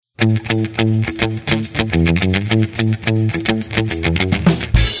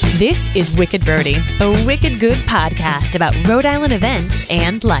This is Wicked Birdie, a wicked good podcast about Rhode Island events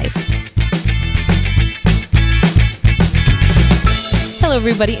and life. Hello,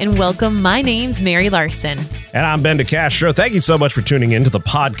 everybody, and welcome. My name's Mary Larson. And I'm Ben DeCastro. Thank you so much for tuning in to the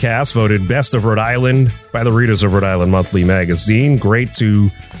podcast voted Best of Rhode Island by the readers of Rhode Island Monthly Magazine. Great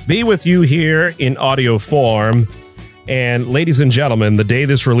to be with you here in audio form. And ladies and gentlemen, the day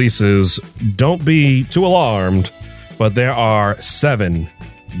this releases, don't be too alarmed, but there are 7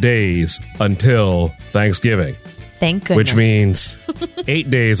 days until Thanksgiving. Thank goodness. Which means 8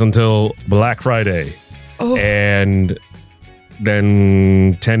 days until Black Friday. Oh. And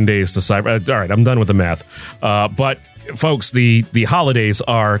then 10 days to Cyber. All right, I'm done with the math. But folks, the holidays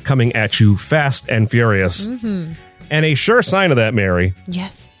are coming at you fast and furious. Mm-hmm. And a sure sign of that, Mary.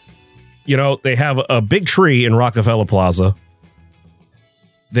 Yes. You know, they have a big tree in Rockefeller Plaza.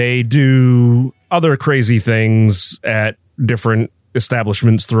 They do other crazy things at different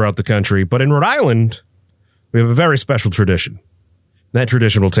establishments throughout the country. But in Rhode Island, we have a very special tradition. That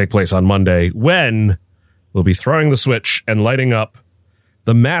tradition will take place on Monday when we'll be throwing the switch and lighting up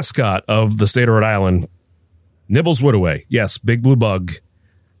the mascot of the state of Rhode Island, Nibbles Woodaway. Yes, Big Blue Bug.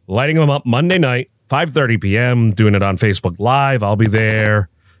 Lighting them up Monday night, 5:30 p.m., doing it on Facebook Live. I'll be there.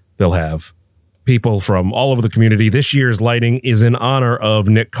 They'll have people from all over the community. This year's lighting is in honor of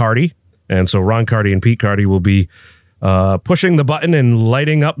Nick Cardy. And so Ron Cardy and Pete Cardy will be pushing the button and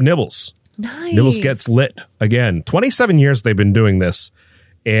lighting up Nibbles. Nice. Nibbles gets lit again. 27 years they've been doing this.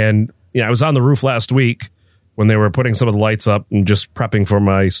 And I was on the roof last week when they were putting some of the lights up and just prepping for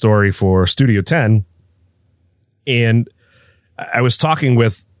my story for Studio 10. And I was talking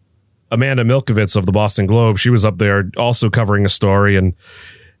with Amanda Milkovitz of the Boston Globe. She was up there also covering a story. And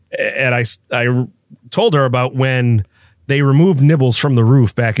I told her about when they removed Nibbles from the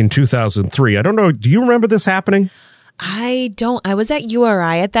roof back in 2003. I don't know. Do you remember this happening? I don't. I was at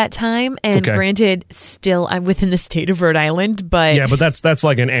URI at that time, and Granted, still I'm within the state of Rhode Island, but yeah, but that's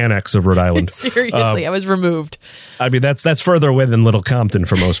like an annex of Rhode Island. Seriously, I was removed. I mean, that's further away than Little Compton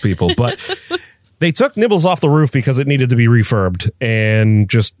for most people, but they took Nibbles off the roof because it needed to be refurbed, and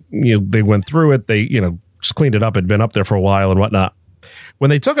just they went through it. They just cleaned it up. It'd been up there for a while and whatnot. When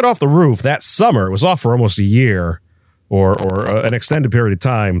they took it off the roof that summer, it was off for almost a year or an extended period of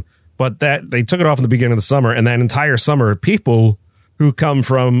time. But that they took it off in the beginning of the summer, and that entire summer, people who come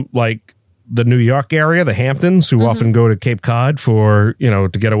from like the New York area, the Hamptons, who often go to Cape Cod for to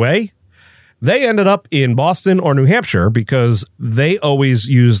get away, they ended up in Boston or New Hampshire because they always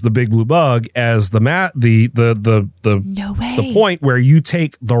use the Big Blue Bug as the point where you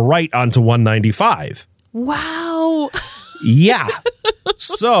take the right onto 195. Wow. Yeah.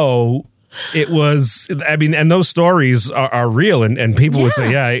 So it was, I mean, and those stories are real, and people would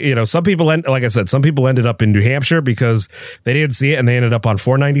say, some people, like I said, some people ended up in New Hampshire because they didn't see it, and they ended up on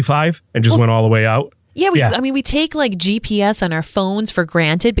 495 and just went all the way out. Yeah, we take like GPS on our phones for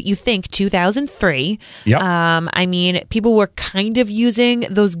granted, but you think 2003. Yep. I mean, people were kind of using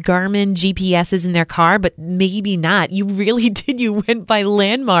those Garmin GPSs in their car, but maybe not. You really did. You went by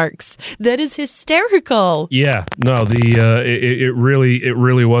landmarks. That is hysterical. Yeah, no, it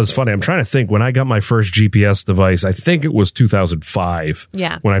really was funny. I'm trying to think when I got my first GPS device. I think it was 2005.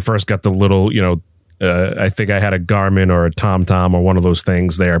 Yeah. When I first got the little, I think I had a Garmin or a TomTom or one of those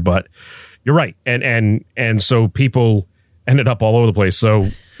things there, but. You're right. And so people ended up all over the place. So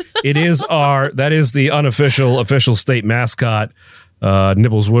it is that is the official state mascot,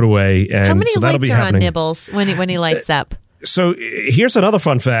 Nibbles Woodaway. And how many so lights are on Nibbles when he lights up? So here's another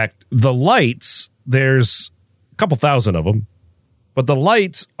fun fact. The lights, there's a couple thousand of them, but the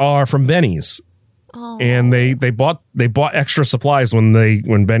lights are from Benny's. Oh. And they bought extra supplies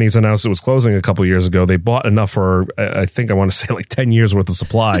when Benny's announced it was closing a couple years ago. They bought enough for I think I want to say like 10 years worth of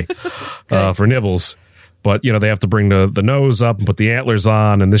supply for Nibbles. But they have to bring the nose up and put the antlers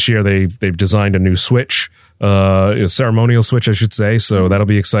on. And this year they've designed a new switch, a ceremonial switch, I should say. So that'll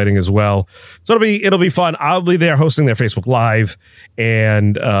be exciting as well. So it'll be fun. I'll be there hosting their Facebook Live.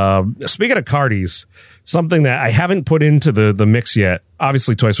 And speaking of Cardies, something that I haven't put into the mix yet.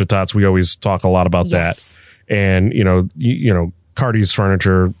 Obviously, Toys for Tots, we always talk a lot about that. And, Cardi's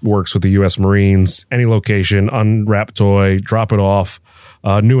Furniture works with the U.S. Marines. Any location, unwrap toy, drop it off.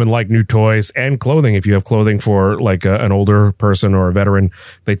 New and like new toys and clothing. If you have clothing for like an older person or a veteran,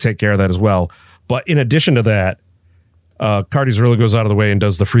 they take care of that as well. But in addition to that, Cardi's really goes out of the way and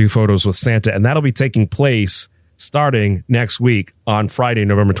does the free photos with Santa. And that'll be taking place starting next week on Friday,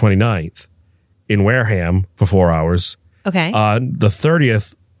 November 29th. In Wareham for 4 hours. Okay. On the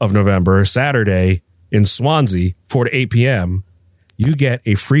 30th of November, Saturday, in Swansea, 4 to 8 p.m., you get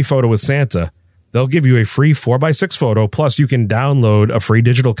a free photo with Santa. They'll give you a free 4x6 photo, plus you can download a free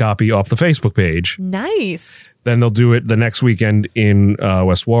digital copy off the Facebook page. Nice. Then they'll do it the next weekend in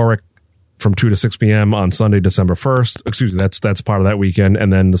West Warwick from 2 to 6 p.m. on Sunday, December 1st. Excuse me, that's part of that weekend.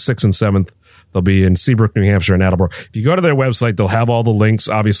 And then the 6th and 7th, they'll be in Seabrook, New Hampshire, and Attleboro. If you go to their website, they'll have all the links.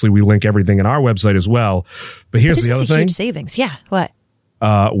 Obviously, we link everything in our website as well. But here's the other thing. This is a huge savings. Yeah, what?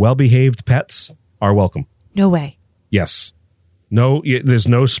 Well-behaved pets are welcome. No way. Yes. No, there's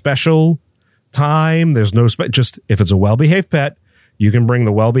no special time. There's no just if it's a well-behaved pet, you can bring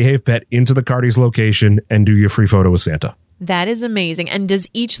the well-behaved pet into the Cardi's location and do your free photo with Santa. That is amazing. And does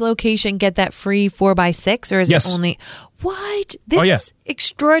each location get that free 4x6 or is it only what? This is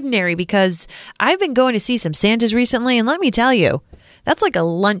extraordinary because I've been going to see some Santas recently, and let me tell you, that's like a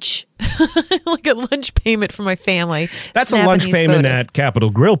lunch like a lunch payment for my family. That's a lunch payment at Capitol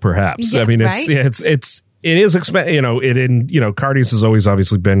Grill, perhaps. Yeah, I mean, right? It is expensive, Cardi's has always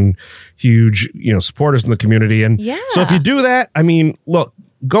obviously been huge, supporters in the community. And so if you do that, I mean, look,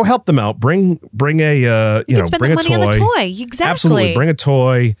 go help them out. Bring a, spend the money on the toy. Exactly. Absolutely. Bring a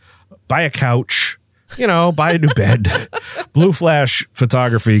toy, buy a couch, buy a new bed. Blue Flash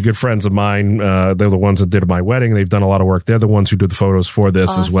Photography, good friends of mine. They're the ones that did my wedding. They've done a lot of work. They're the ones who did the photos for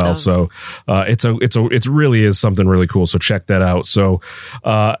this as well. So, it really is something really cool. So check that out. So,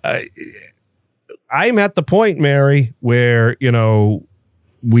 I'm at the point, Mary, where,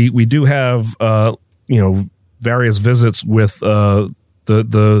 we do have, various visits with,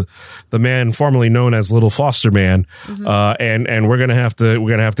 the man formerly known as Little Foster Man. Mm-hmm. And we're going to have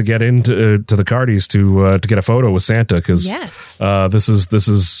to get into the Cardis to get a photo with Santa. Cause, this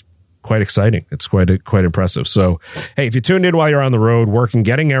is quite exciting. It's quite impressive. So, hey, if you tuned in while you're on the road, working,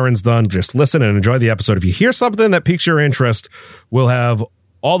 getting errands done, just listen and enjoy the episode. If you hear something that piques your interest, we'll have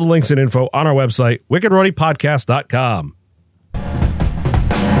all the links and info on our website, wickedroadypodcast.com.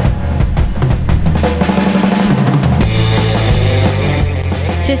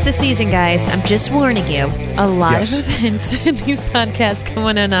 'Tis the season, guys. I'm just warning you. A lot of events in these podcasts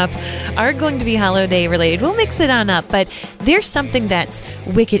coming on up are going to be holiday related. We'll mix it on up, but there's something that's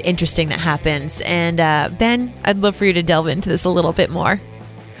wicked interesting that happens. And Ben, I'd love for you to delve into this a little bit more.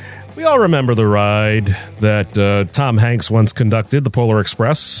 We all remember the ride that Tom Hanks once conducted, the Polar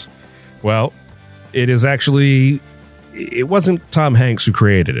Express. Well, it wasn't Tom Hanks who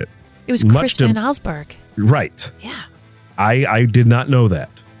created it. It was Chris Van Allsburg. Right. Yeah. I did not know that.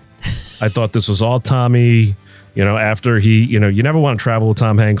 I thought this was all Tommy, after he, you never want to travel with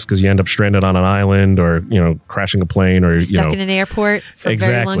Tom Hanks because you end up stranded on an island or, crashing a plane or, stuck in an airport for a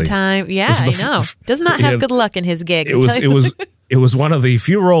very long time. Yeah, I know. Does not have good luck in his gigs. It was one of the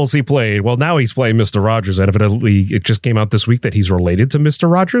few roles he played. Well, now he's playing Mr. Rogers. And evidently, it just came out this week that he's related to Mr.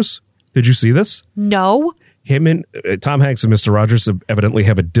 Rogers. Did you see this? No. Him and Tom Hanks and Mr. Rogers evidently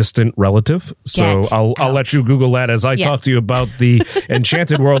have a distant relative. So I'll let you Google that as I talk to you about the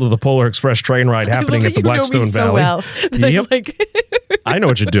enchanted world of the Polar Express train ride happening at the Blackstone Valley. Yep. I know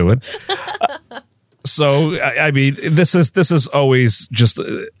what you're doing. So I mean, this is always just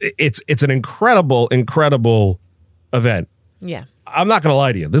it's an incredible event. Yeah. I'm not going to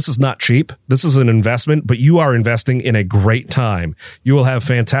lie to you. This is not cheap. This is an investment, but you are investing in a great time. You will have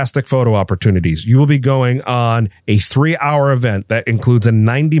fantastic photo opportunities. You will be going on a 3-hour event that includes a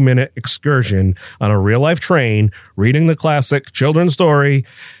 90-minute excursion on a real-life train, reading the classic children's story,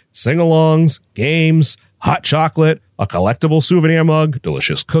 sing-alongs, games, hot chocolate, a collectible souvenir mug,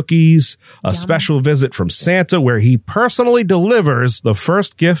 delicious cookies, a special visit from Santa where he personally delivers the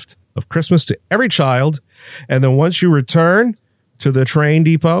first gift of Christmas to every child. And then once you return to the train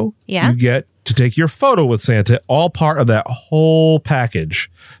depot, you get to take your photo with Santa, all part of that whole package.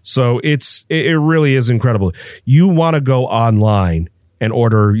 So it really is incredible. You want to go online and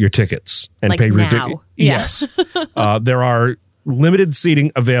order your tickets and pay now. Yes. There are limited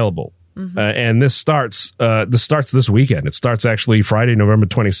seating available. Mm-hmm. And this starts this weekend. It starts actually Friday, November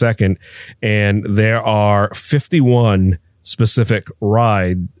 22nd. And there are 51 specific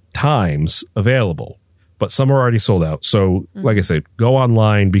ride times available. But some are already sold out. So, like I said, go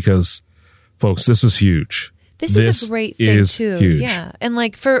online because, folks, this is huge. This is a great thing, too. Huge. Yeah. And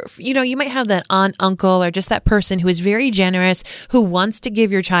like you might have that aunt, uncle, or just that person who is very generous, who wants to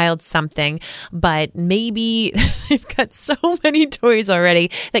give your child something, but maybe they've got so many toys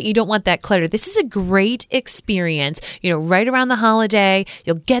already that you don't want that clutter. This is a great experience, right around the holiday.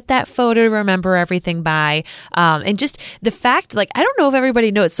 You'll get that photo to remember everything by. And just the fact, I don't know if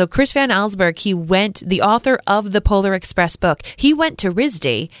everybody knows. So Chris Van Allsburg, the author of the Polar Express book, he went to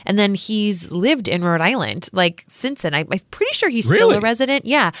RISD and then he's lived in Rhode Island. like since then. I'm pretty sure he's still Really? a resident.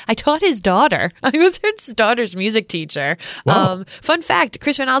 Yeah, I taught his daughter. I was his daughter's music teacher. Wow. Fun fact: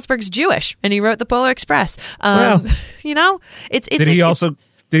 Chris Van Allsburg's Jewish, and he wrote the Polar Express. Wow. You know, it's. Did he also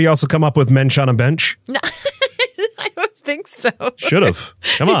come up with Mensch on a Bench? No, I don't think so. Should have.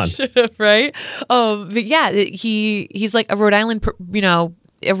 Come on. Should have, right? But yeah, he's like a Rhode Island,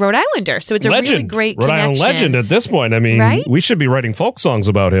 a Rhode Islander. So it's a really great Rhode connection. Island legend at this point. I mean, Right? we should be writing folk songs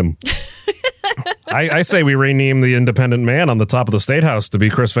about him. I say we rename the Independent Man on the top of the State House to be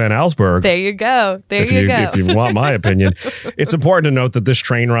Chris Van Allsburg. There you go. If you want my opinion. It's important to note that this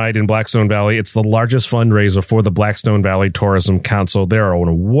train ride in Blackstone Valley, it's the largest fundraiser for the Blackstone Valley Tourism Council. They're an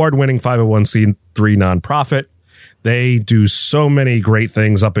award-winning 501c3 nonprofit. They do so many great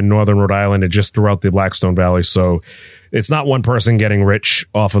things up in northern Rhode Island and just throughout the Blackstone Valley. So it's not one person getting rich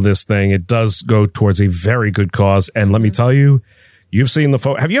off of this thing. It does go towards a very good cause. And let me tell you, you've seen the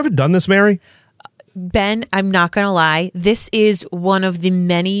photo. Have you ever done this, Mary? Ben, I'm not going to lie. This is one of the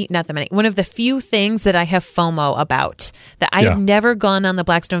one of the few things that I have FOMO about. That I have never gone on the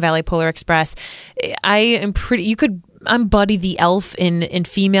Blackstone Valley Polar Express. I'm Buddy the Elf in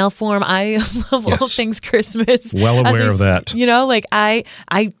female form. I love all things Christmas. Well aware of that. You know, like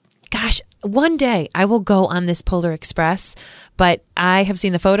gosh, one day I will go on this Polar Express, but I have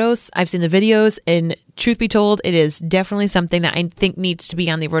seen the photos, I've seen the videos, and truth be told, it is definitely something that I think needs to be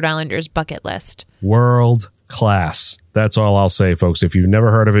on the Rhode Islanders bucket list. World class. That's all I'll say, folks. If you've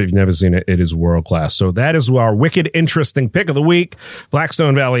never heard of it, if you've never seen it, it is world class. So that is our wicked interesting pick of the week.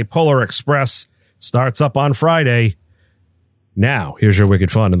 Blackstone Valley Polar Express starts up on Friday. Now, here's your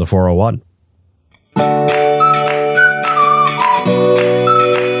wicked fun in the 401.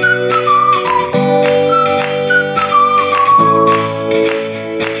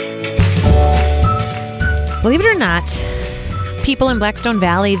 Believe it or not, people in Blackstone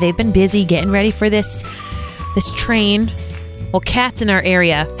Valley, they've been busy getting ready for this train. Well, cats in our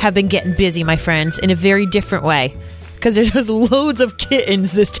area have been getting busy, my friends, in a very different way. Because there's just loads of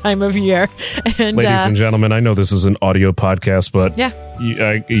kittens this time of year. And, ladies and gentlemen, I know this is an audio podcast, but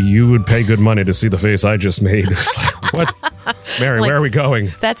you would pay good money to see the face I just made. It's like, what? Mary, where are we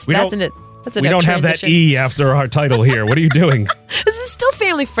going? We don't have that E after our title here. What are you doing? This is still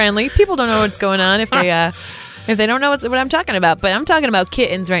family friendly. People don't know what's going on if they don't know what I'm talking about. But I'm talking about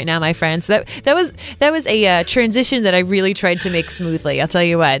kittens right now, my friends. That was a transition that I really tried to make smoothly. I'll tell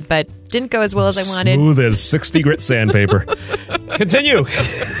you what, but didn't go as well as I wanted. Smooth as 60 grit sandpaper. Continue.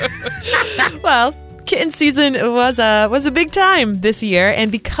 Well, kitten season was a big time this year,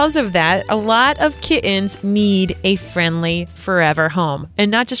 and because of that, a lot of kittens need a friendly forever home, and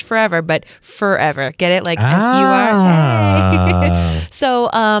not just forever, but forever. Get it? Like F-U-R. So,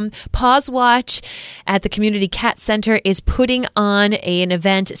 Paws Watch at the Community Cat Center is putting on an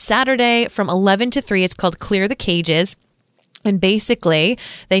event Saturday from 11 to 3. It's called Clear the Cages. And basically,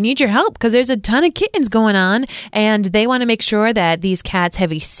 they need your help because there's a ton of kittens going on, and they want to make sure that these cats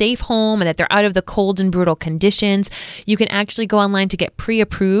have a safe home and that they're out of the cold and brutal conditions. You can actually go online to get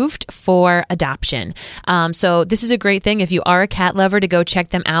pre-approved for adoption. So this is a great thing if you are a cat lover to go check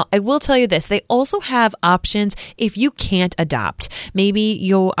them out. I will tell you this. They also have options if you can't adopt. Maybe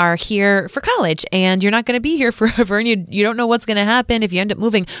you are here for college and you're not going to be here forever and you don't know what's going to happen if you end up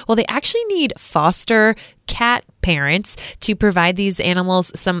moving. Well, they actually need foster cat parents to provide these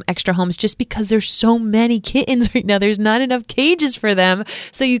animals some extra homes just because there's so many kittens right now. There's not enough cages for them.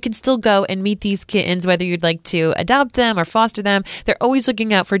 So you can still go and meet these kittens, whether you'd like to adopt them or foster them. They're always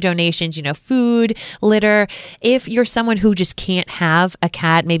looking out for donations, food, litter. If you're someone who just can't have a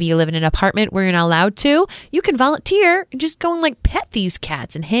cat, maybe you live in an apartment where you're not allowed to, you can volunteer and just go and pet these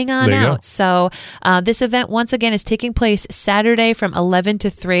cats and hang on out. So this event, once again, is taking place Saturday from 11 to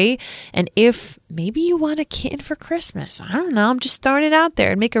 3. And if maybe you want a kitten for Christmas, I don't know, I'm just throwing it out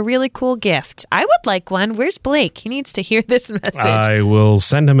there and make a really cool gift. I would like one. Where's Blake? He needs to hear this message. I will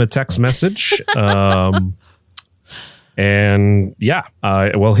send him a text message. And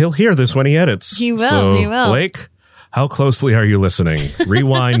well, he'll hear this when he edits. He will. So, he will. Blake, how closely are you listening?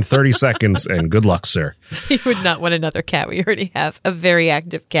 Rewind 30 seconds and good luck, sir. He would not want another cat. We already have a very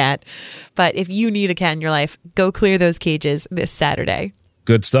active cat. But if you need a cat in your life, go clear those cages this Saturday.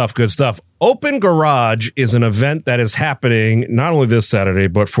 Good stuff. Good stuff. Open Garage is an event that is happening not only this Saturday,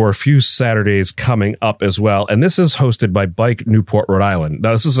 but for a few Saturdays coming up as well. And this is hosted by Bike Newport, Rhode Island.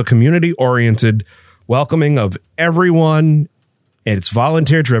 Now, this is a community-oriented welcoming of everyone, and it's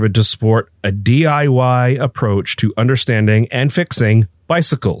volunteer-driven to support a DIY approach to understanding and fixing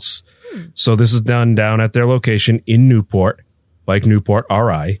bicycles. So this is done down at their location in Newport, Bike Newport,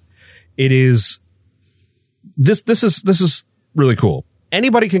 RI. It is this is really cool.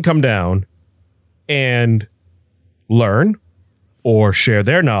 Anybody can come down and learn or share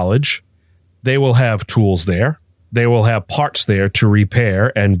their knowledge, they will have tools there. They will have parts there to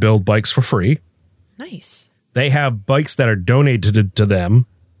repair and build bikes for free. Nice. They have bikes that are donated to them,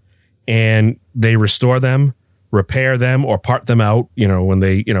 and they restore them, repair them, or part them out. When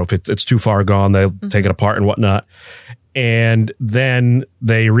they, if it's too far gone, they'll take it apart and whatnot. And then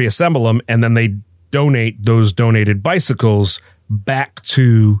they reassemble them, and then they donate those donated bicycles back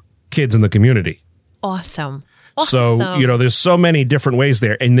to kids in the community. Awesome. So, there's so many different ways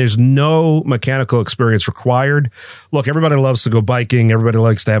there, and there's no mechanical experience required. Look, everybody loves to go biking. Everybody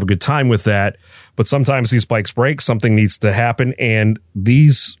likes to have a good time with that. But sometimes these bikes break. Something needs to happen. And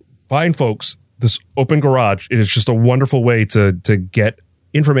these fine folks, this open garage, it is just a wonderful way to get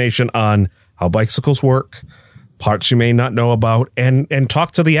information on how bicycles work, parts you may not know about, and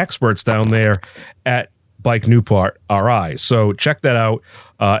talk to the experts down there at Bike Newport RI. So check that out.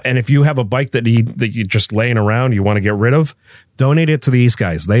 And if you have a bike that you're just laying around, you want to get rid of, donate it to these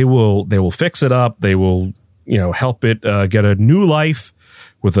guys. They will fix it up. They will, help it get a new life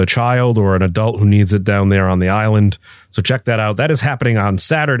with a child or an adult who needs it down there on the island. So check that out. That is happening on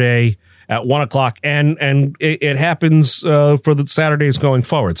Saturday at 1:00, and it happens for the Saturdays going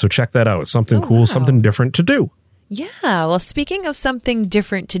forward. So check that out. It's something cool, something different to do. Yeah, well, speaking of something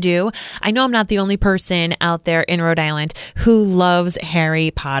different to do, I know I'm not the only person out there in Rhode Island who loves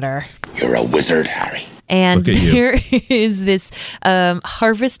Harry Potter. You're a wizard, Harry. And there is this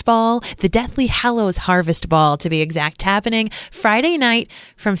harvest ball, the Deathly Hallows Harvest Ball, to be exact, happening Friday night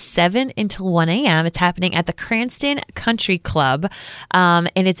from 7 until 1 a.m. It's happening at the Cranston Country Club. And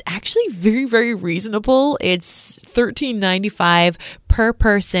it's actually very, very reasonable. It's $13.95 per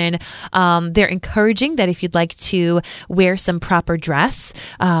person. They're encouraging that if you'd like to wear some proper dress,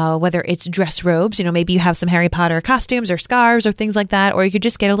 whether it's dress robes, maybe you have some Harry Potter costumes or scarves or things like that, or you could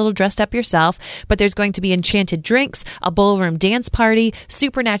just get a little dressed up yourself. But there's going to be enchanted drinks, a ballroom dance party,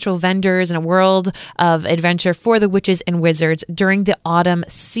 supernatural vendors, and a world of adventure for the witches and wizards during the autumn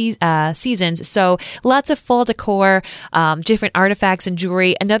seasons. So lots of fall decor, different artifacts and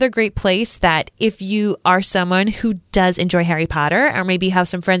jewelry. Another great place that if you are someone who does enjoy Harry Potter, or maybe you have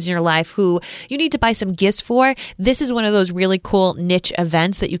some friends in your life who you need to buy some gifts for, this is one of those really cool niche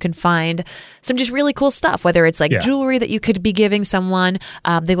events that you can find some just really cool stuff, whether it's like jewelry that you could be giving someone.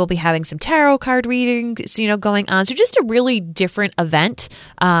 They will be having some tarot card readings, going on. So just a really different event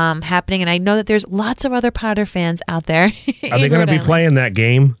happening. And I know that there's lots of other Potter fans out there. Are they going to be playing that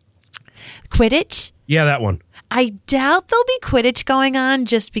game? Quidditch? Yeah, that one. I doubt there'll be Quidditch going on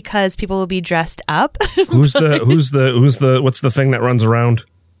just because people will be dressed up. What's the thing that runs around?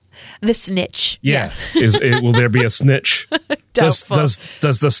 The snitch. Yeah. Will there be a snitch? Does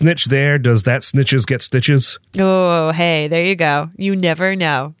the snitch there, does that snitches get stitches? Oh, hey, there you go. You never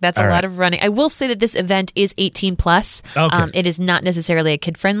know. That's a lot of running. I will say that this event is 18 plus. Okay. It is not necessarily a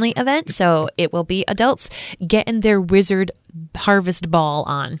kid-friendly event, so it will be adults getting their wizard harvest ball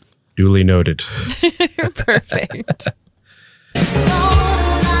on. Duly noted. Perfect.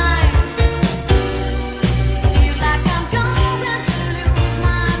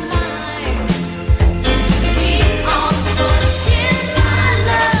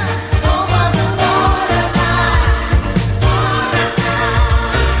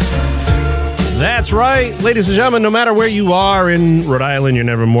 That's right, ladies and gentlemen, no matter where you are in Rhode Island, you're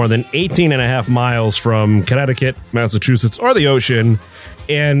never more than 18 and a half miles from Connecticut, Massachusetts, or the ocean.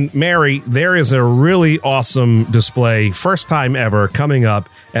 And Mary, there is a really awesome display, first time ever, coming up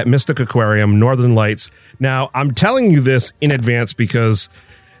at Mystic Aquarium, Northern Lights. Now, I'm telling you this in advance because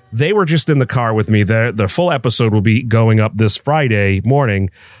they were just in the car with me. The full episode will be going up this Friday morning.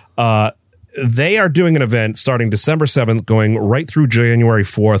 They are doing an event starting December 7th, going right through January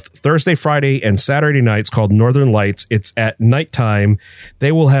 4th, Thursday, Friday, and Saturday nights, called Northern Lights. It's at nighttime.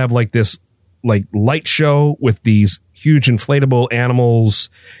 They will have this light show with these huge inflatable animals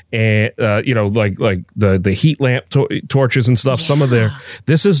and the heat lamp torches and stuff. Yeah.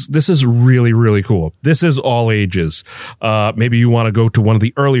 This is really, really cool. This is all ages. Maybe you want to go to one of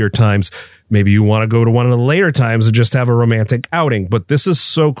the earlier times. Maybe you want to go to one of the later times and just have a romantic outing. But this is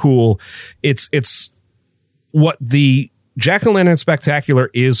so cool. It's what the Jack-O-Lantern Spectacular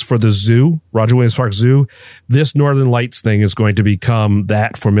is for the zoo, Roger Williams Park Zoo. This Northern Lights thing is going to become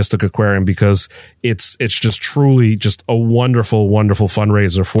that for Mystic Aquarium because it's just truly just a wonderful, wonderful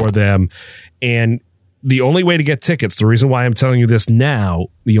fundraiser for them. And the only way to get tickets, the reason why I'm telling you this now,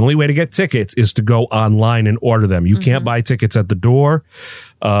 the only way to get tickets is to go online and order them. You can't buy tickets at the door.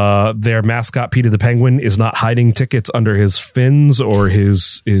 Their mascot, Peter the Penguin, is not hiding tickets under his fins or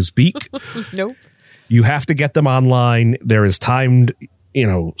his beak. Nope. You have to get them online. There is timed,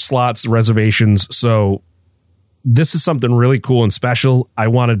 slots, reservations. So this is something really cool and special. I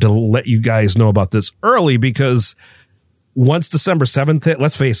wanted to let you guys know about this early because once December 7th hit,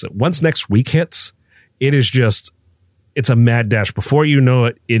 let's face it, once next week hits, it's a mad dash. Before you know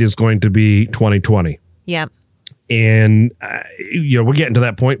it, it is going to be 2020. Yeah. And, we're getting to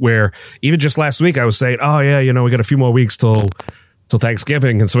that point where even just last week I was saying, oh, yeah, we got a few more weeks till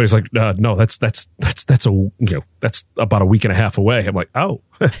Thanksgiving. And somebody's like, no, that's about a week and a half away. I'm like, oh,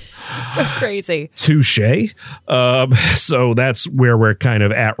 so crazy. Touche. So that's where we're kind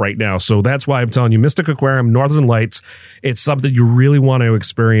of at right now. So that's why I'm telling you, Mystic Aquarium, Northern Lights, it's something you really want to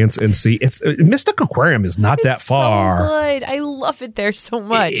experience and see. Mystic Aquarium is not that far. So good. I love it there so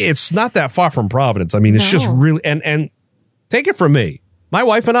much. It's not that far from Providence. I mean, it's just really, and take it from me. My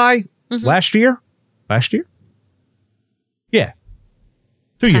wife and I, last year? Yeah.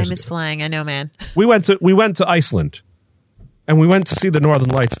 Time is flying. I know, man. We went to Iceland, and we went to see the Northern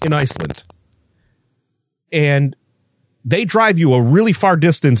Lights in Iceland. And they drive you a really far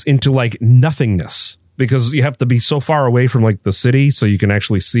distance into like nothingness because you have to be so far away from like the city so you can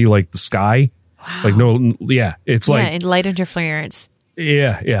actually see like the sky. Wow. It's like and light interference.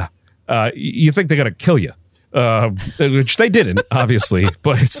 Yeah. You think they're gonna kill you. Which they didn't, obviously,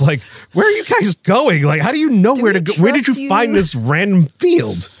 but it's like, where are you guys going? Like, how do you know where to go? Where did you find this random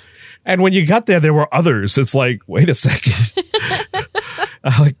field? And when you got there, there were others. It's like, wait a second.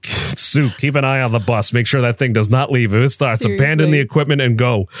 Like, Sue, keep an eye on the bus. Make sure that thing does not leave. If it starts, abandon the equipment and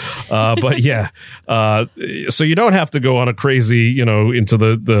go. But yeah, so you don't have to go on a crazy, into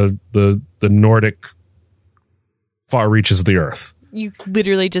the Nordic far reaches of the earth. You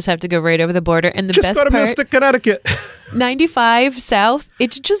literally just have to go right over the border. And the best go to part, Mystic, Connecticut. 95 south,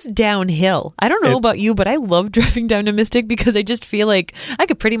 it's just downhill. I don't know about you, but I love driving down to Mystic because I just feel like I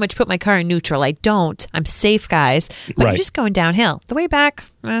could pretty much put my car in neutral. I don't. I'm safe, guys. But you're just going downhill. The way back,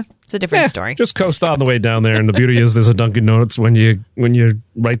 it's a different story. Just coast on the way down there. And the beauty is there's a Dunkin' Donuts when you're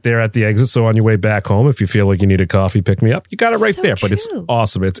right there at the exit. So on your way back home, if you feel like you need a coffee, pick me up. You got it right there. True. But it's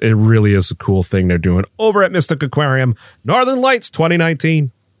awesome. It really is a cool thing they're doing over at Mystic Aquarium. Northern Lights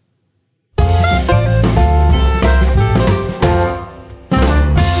 2019.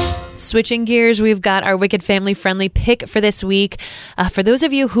 Switching gears, we've got our Wicked family-friendly pick for this week. For those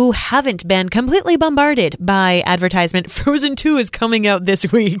of you who haven't been completely bombarded by advertisement, Frozen 2 is coming out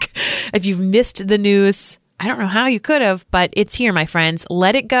this week. If you've missed the news, I don't know how you could have, but it's here, my friends.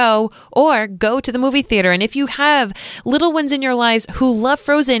 Let it go or go to the movie theater. And if you have little ones in your lives who love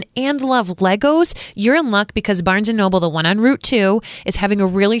Frozen and love Legos, you're in luck because Barnes & Noble, the one on Route 2, is having a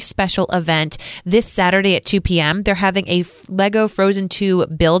really special event this Saturday at 2 p.m. They're having a Lego Frozen 2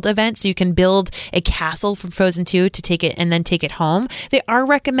 build event, so you can build a castle from Frozen 2 to take it and then take it home. They are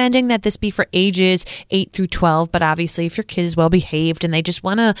recommending that this be for ages 8 through 12, but obviously if your kid is well behaved and they just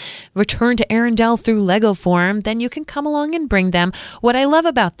want to return to Arendelle through Lego form, then you can come along and bring them. What I love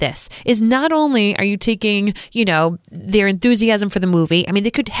about this is not only are you taking, their enthusiasm for the movie. I mean,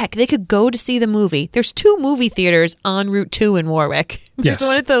 they could go to see the movie. There's 2 movie theaters on Route 2 in Warwick. Yes. There's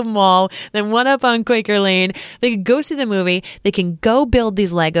one at the mall, then one up on Quaker Lane. They could go see the movie. They can go build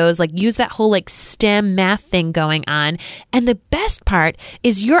these Legos, like use that whole like STEM math thing going on. And the best part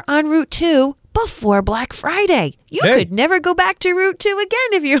is you're on Route 2 before Black Friday. You could never go back to Route 2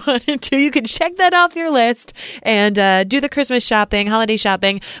 again if you wanted to. You could check that off your list and do the Christmas shopping, holiday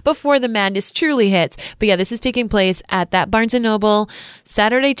shopping before the madness truly hits. But yeah, this is taking place at that Barnes & Noble,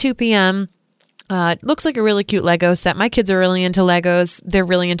 Saturday, 2 p.m. It looks like a really cute Lego set. My kids are really into Legos. They're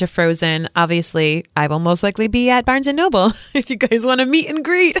really into Frozen. Obviously, I will most likely be at Barnes & Noble. If you guys want to meet and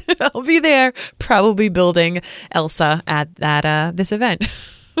greet, I'll be there, probably building Elsa at that this event.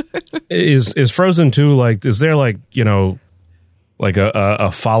 Is Frozen 2 like, is there like, like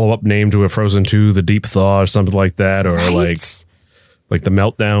a follow-up name to a Frozen 2, The Deep Thaw or something like that? Or like the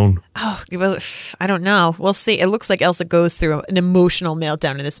Meltdown? Oh, well, I don't know. We'll see. It looks like Elsa goes through an emotional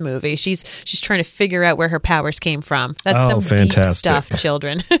meltdown in this movie. She's trying to figure out where her powers came from. That's some fantastic. Deep stuff,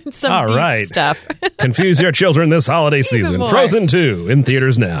 children. Some All deep right. stuff. Confuse your children this holiday season. More. Frozen 2 in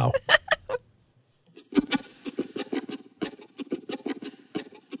theaters now.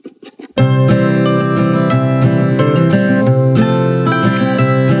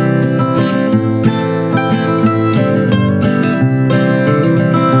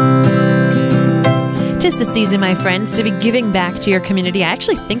 Tis the season, my friends, to be giving back to your community. I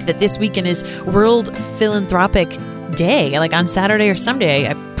actually think that this weekend is World Philanthropic Day, like on Saturday or Sunday.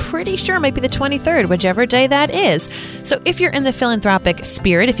 I'm pretty sure it might be the 23rd, whichever day that is. So if you're in the philanthropic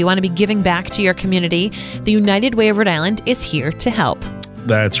spirit, if you want to be giving back to your community, the United Way of Rhode Island is here to help.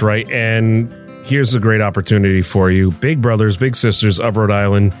 That's right. And here's a great opportunity for you. Big Brothers, Big Sisters of Rhode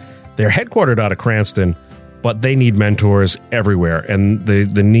Island. They're headquartered out of Cranston. but they need mentors everywhere. And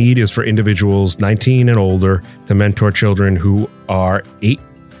the need is for individuals 19 and older to mentor children who are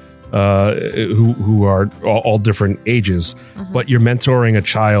who are all different ages. But you're mentoring a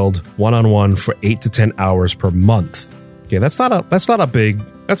child one-on-one for 8 to 10 hours per month. Okay, that's not a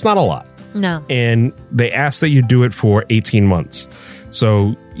lot. No. And they ask that you do it for 18 months.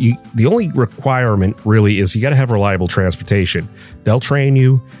 So the only requirement really is you got to have reliable transportation. They'll train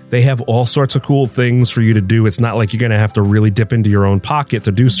you. They have all sorts of cool things for you to do. It's not like you're going to have to really dip into your own pocket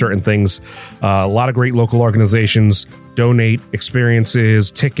to do certain things. A lot of great local organizations donate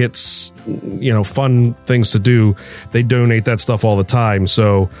experiences, tickets, fun things to do. They donate that stuff all the time.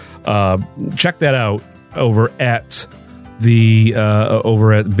 So check that out over at Big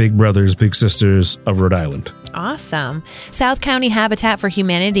Brothers Big Sisters of Rhode Island. Awesome. South County Habitat for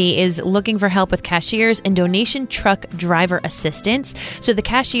Humanity is looking for help with cashiers and donation truck driver assistance. So the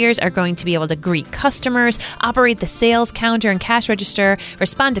cashiers are going to be able to greet customers, operate the sales counter and cash register,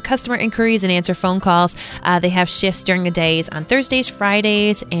 respond to customer inquiries, and answer phone calls. They have shifts during the days on Thursdays,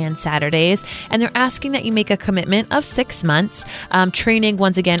 Fridays, and Saturdays. And they're asking that you make a commitment of 6 months. Training,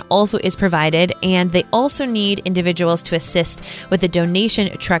 once again, also is provided. And they also need individuals to assist with the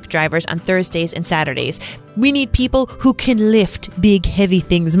donation truck drivers on Thursdays and Saturdays. We need people who can lift big, heavy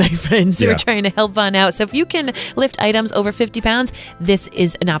things, my friends. So we're trying to help on out. So if you can lift items over 50 pounds, this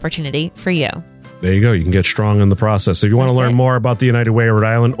is an opportunity for you. There you go. You can get strong in the process. If you want to learn more about the United Way of Rhode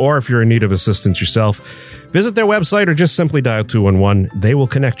Island, or if you're in need of assistance yourself, visit their website or just simply dial 211. They will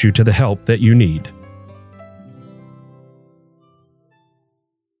connect you to the help that you need.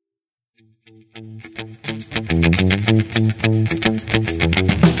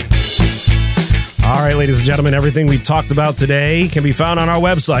 All right, ladies and gentlemen, everything we talked about today can be found on our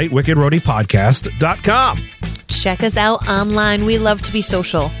website, wickedroadiepodcast.com. Check us out online. We love to be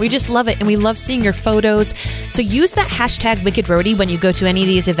social. We just love it, and we love seeing your photos. So use that hashtag WickedRoadie when you go to any of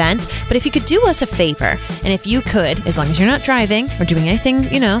these events. But if you could do us a favor, and if you could, as long as you're not driving or doing anything,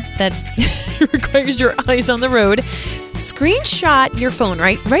 that requires your eyes on the road, screenshot your phone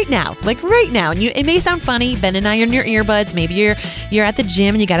right now. And it may sound funny. Ben and I are in your earbuds. Maybe you're at the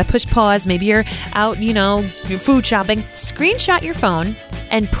gym and you got to push pause. Maybe you're out, you're food shopping. Screenshot your phone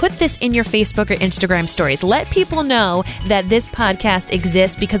and put this in your Facebook or Instagram stories. Let people know that this podcast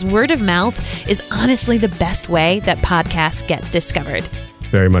exists, because word of mouth is honestly the best way that podcasts get discovered.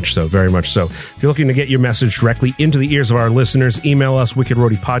 Very much so. Very much so. If you're looking to get your message directly into the ears of our listeners, email us,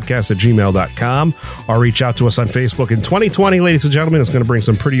 wickedroadiepodcast@gmail.com, or reach out to us on Facebook. In 2020, ladies and gentlemen, it's going to bring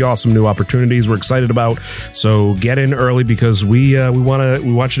some pretty awesome new opportunities we're excited about. So get in early, because we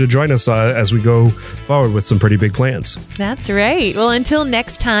want you to join us as we go forward with some pretty big plans. That's right. Well, until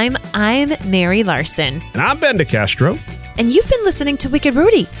next time, I'm Mary Larson. And I'm Ben DeCastro. And you've been listening to Wicked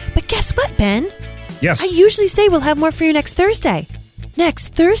Roadie. But guess what, Ben? Yes. I usually say we'll have more for you next Thursday.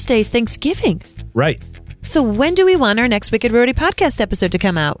 Next Thursday's Thanksgiving. Right. So when do we want our next Wicked Roadie podcast episode to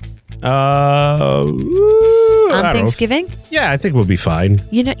come out? On Thanksgiving? Yeah, I think we'll be fine.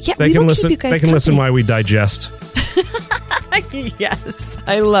 They can will listen. keep you guys They can listen while we digest. Yes,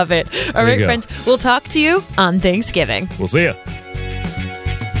 I love it. All right, friends, we'll talk to you on Thanksgiving. We'll see you.